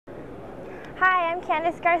Hi, I'm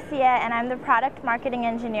Candice Garcia, and I'm the Product Marketing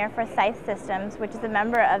Engineer for Cyth Systems, which is a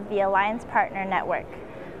member of the Alliance Partner Network.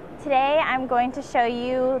 Today, I'm going to show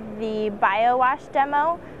you the BioWash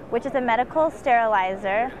demo, which is a medical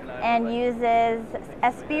sterilizer and uses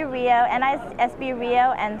SB-RIO,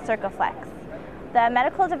 SB-RIO and Circaflex. The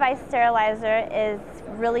medical device sterilizer is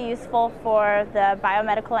really useful for the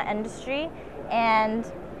biomedical industry, and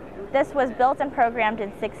this was built and programmed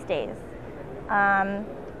in 6 days.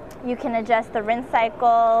 You can adjust the rinse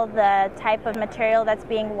cycle, the type of material that's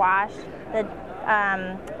being washed,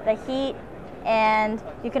 the heat, and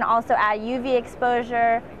you can also add UV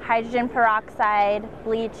exposure, hydrogen peroxide,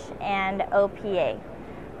 bleach, and OPA.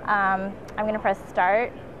 I'm going to press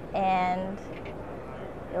start and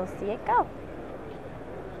you'll see it go.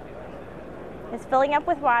 It's filling up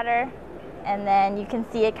with water, and then you can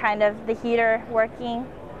see it kind of the heater working.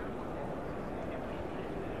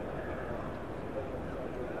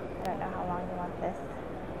 I don't know how long you want this.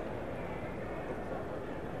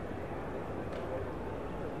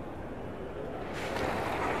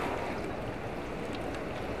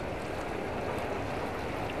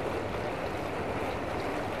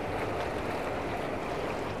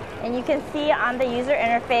 And you can see on the user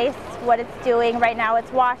interface what it's doing. Right now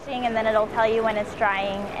it's washing, and then it'll tell you when it's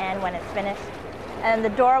drying and when it's finished. And the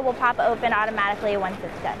door will pop open automatically once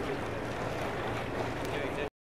it's done.